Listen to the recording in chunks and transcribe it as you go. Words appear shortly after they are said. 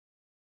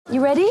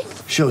You ready?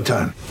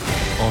 Showtime.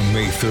 On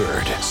May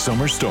 3rd,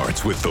 summer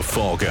starts with The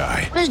Fall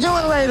Guy. Let's do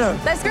it later.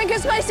 Let's drink a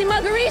spicy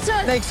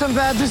margarita. Make some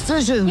bad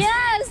decisions.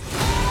 Yes.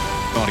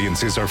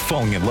 Audiences are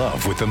falling in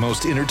love with the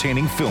most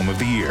entertaining film of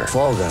the year.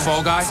 Fall Guy.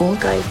 Fall Guy? Fall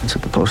Guy. That's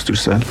what the poster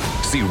said.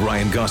 See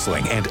Ryan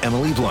Gosling and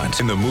Emily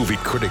Blunt in the movie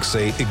critics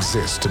say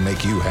exists to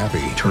make you happy.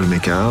 Trying to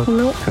make it out?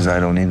 Nope. Because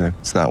I don't either.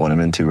 It's not what I'm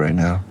into right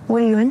now.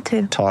 What are you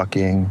into?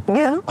 Talking.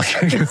 Yeah.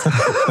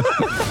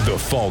 The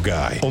Fall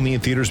Guy. Only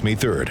in theaters May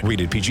 3rd.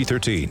 Rated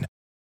PG-13.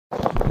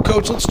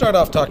 Coach, let's start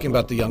off talking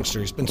about the youngster.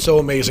 He's been so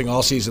amazing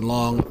all season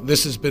long.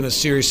 This has been a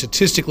series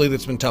statistically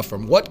that's been tough for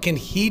him. What can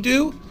he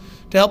do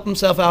to help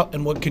himself out,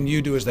 and what can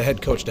you do as the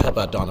head coach to help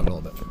out Donovan a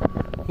little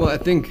bit? Well, I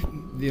think,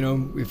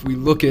 if we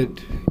look at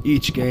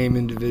each game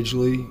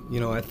individually,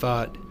 I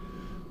thought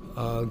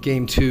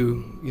game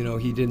 2,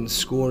 he didn't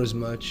score as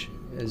much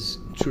as,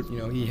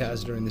 he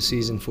has during the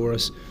season for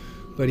us,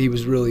 but he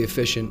was really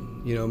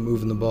efficient,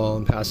 moving the ball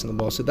and passing the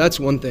ball. So that's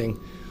one thing,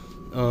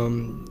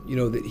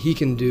 that he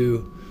can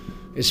do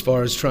as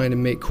far as trying to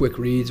make quick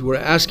reads. We're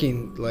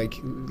asking,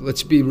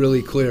 let's be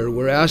really clear,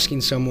 we're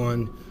asking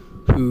someone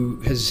who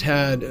has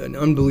had an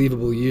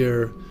unbelievable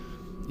year,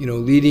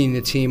 leading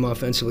the team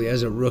offensively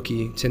as a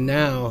rookie, to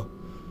now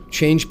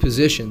change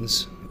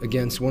positions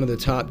against one of the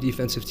top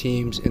defensive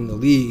teams in the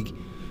league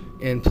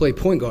and play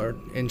point guard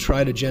and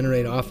try to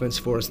generate offense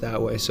for us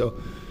that way. So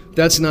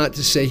that's not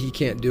to say he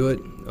can't do it.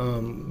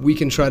 We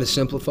can try to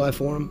simplify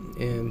for him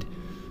and,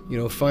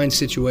 find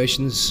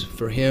situations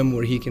for him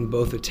where he can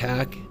both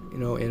attack,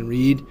 and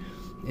read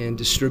and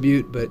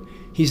distribute, but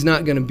he's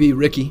not going to be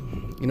Ricky.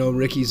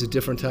 Ricky's a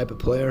different type of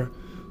player.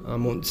 I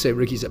won't say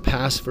Ricky's a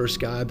pass-first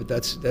guy, but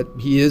that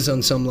he is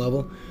on some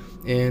level.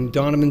 And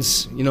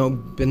Donovan's,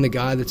 been the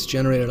guy that's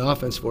generated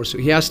offense for us, so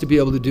he has to be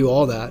able to do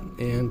all that.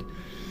 And,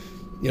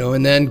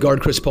 and then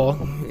guard Chris Paul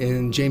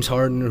and James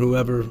Harden or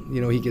whoever,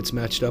 he gets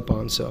matched up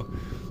on. So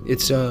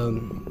it's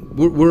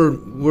we're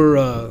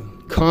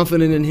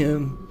confident in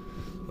him,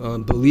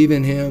 believe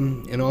in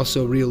him, and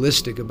also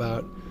realistic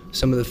about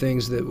some of the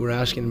things that we're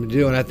asking him to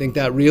do. And I think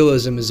that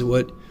realism is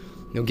what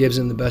gives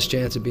him the best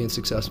chance of being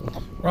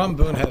successful. Ron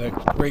Boone had a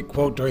great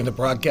quote during the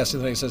broadcast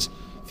today. He says,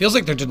 feels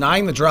like they're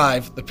denying the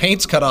drive, the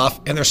paint's cut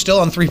off, and they're still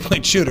on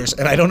three-point shooters,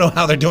 and I don't know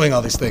how they're doing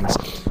all these things.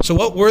 So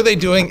what were they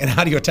doing, and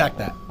how do you attack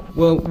that?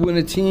 Well, when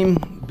a team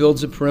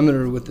builds a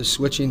perimeter with the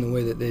switching the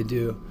way that they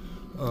do,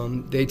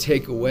 they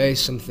take away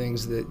some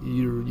things that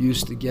you're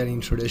used to getting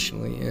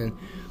traditionally. And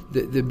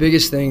the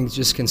biggest thing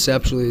just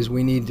conceptually is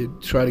we need to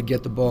try to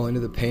get the ball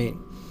into the paint.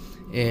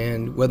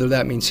 And whether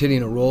that means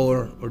hitting a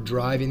roller or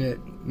driving it,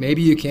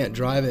 maybe you can't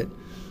drive it,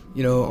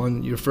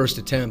 on your first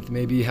attempt.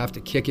 Maybe you have to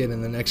kick it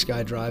and the next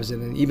guy drives it.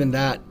 And even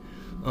that,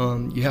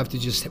 we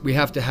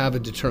have to have a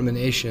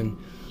determination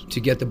to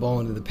get the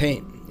ball into the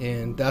paint.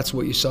 And that's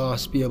what you saw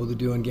us be able to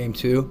do in game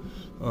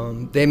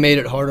 2. They made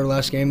it harder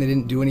last game. They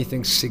didn't do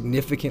anything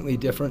significantly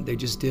different. They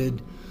just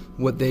did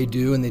what they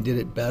do, and they did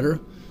it better.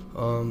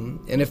 And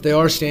if they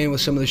are staying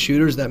with some of the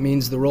shooters, that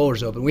means the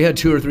roller's open. We had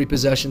 2 or 3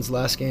 possessions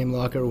last game,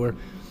 Locker, where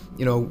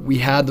we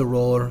had the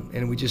roller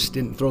and we just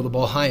didn't throw the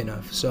ball high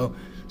enough. So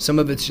some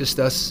of it's just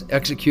us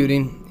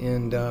executing,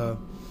 and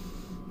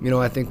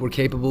I think we're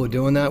capable of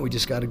doing that. We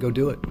just got to go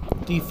do it.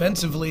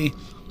 Defensively,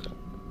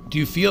 do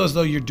you feel as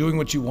though you're doing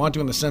what you want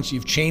to, in the sense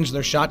you've changed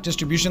their shot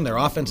distribution? Their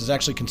offense is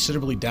actually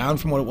considerably down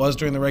from what it was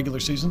during the regular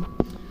season?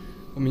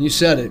 I mean, you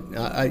said it.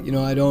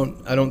 I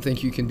don't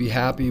think you can be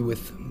happy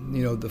with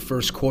the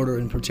first quarter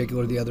in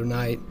particular the other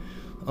night,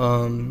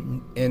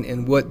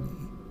 and what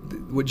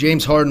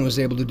James Harden was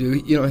able to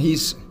do.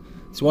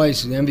 That's why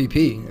he's an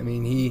MVP. I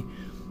mean,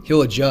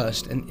 he'll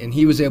adjust, and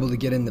he was able to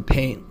get in the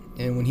paint.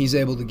 And when he's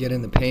able to get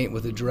in the paint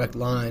with a direct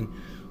line,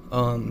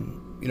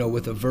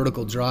 with a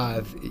vertical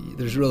drive,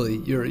 there's really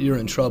you're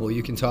in trouble.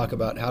 You can talk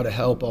about how to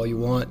help all you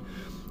want.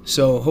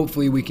 So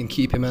hopefully we can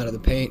keep him out of the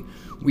paint.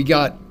 We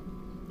got,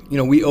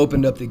 we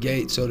opened up the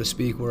gate, so to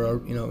speak, where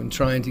in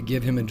trying to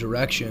give him a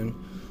direction,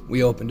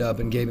 we opened up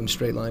and gave him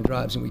straight line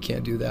drives, and we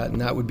can't do that.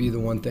 And that would be the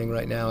one thing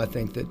right now. I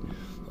think that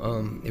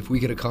if we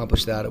could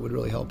accomplish that, it would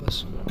really help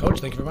us. Coach,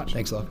 thank you very much.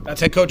 Thanks, Locke. That's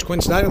head coach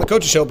Quinn Snyder on the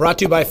Coaches Show, brought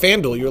to you by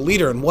FanDuel, your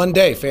leader in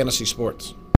one-day fantasy sports.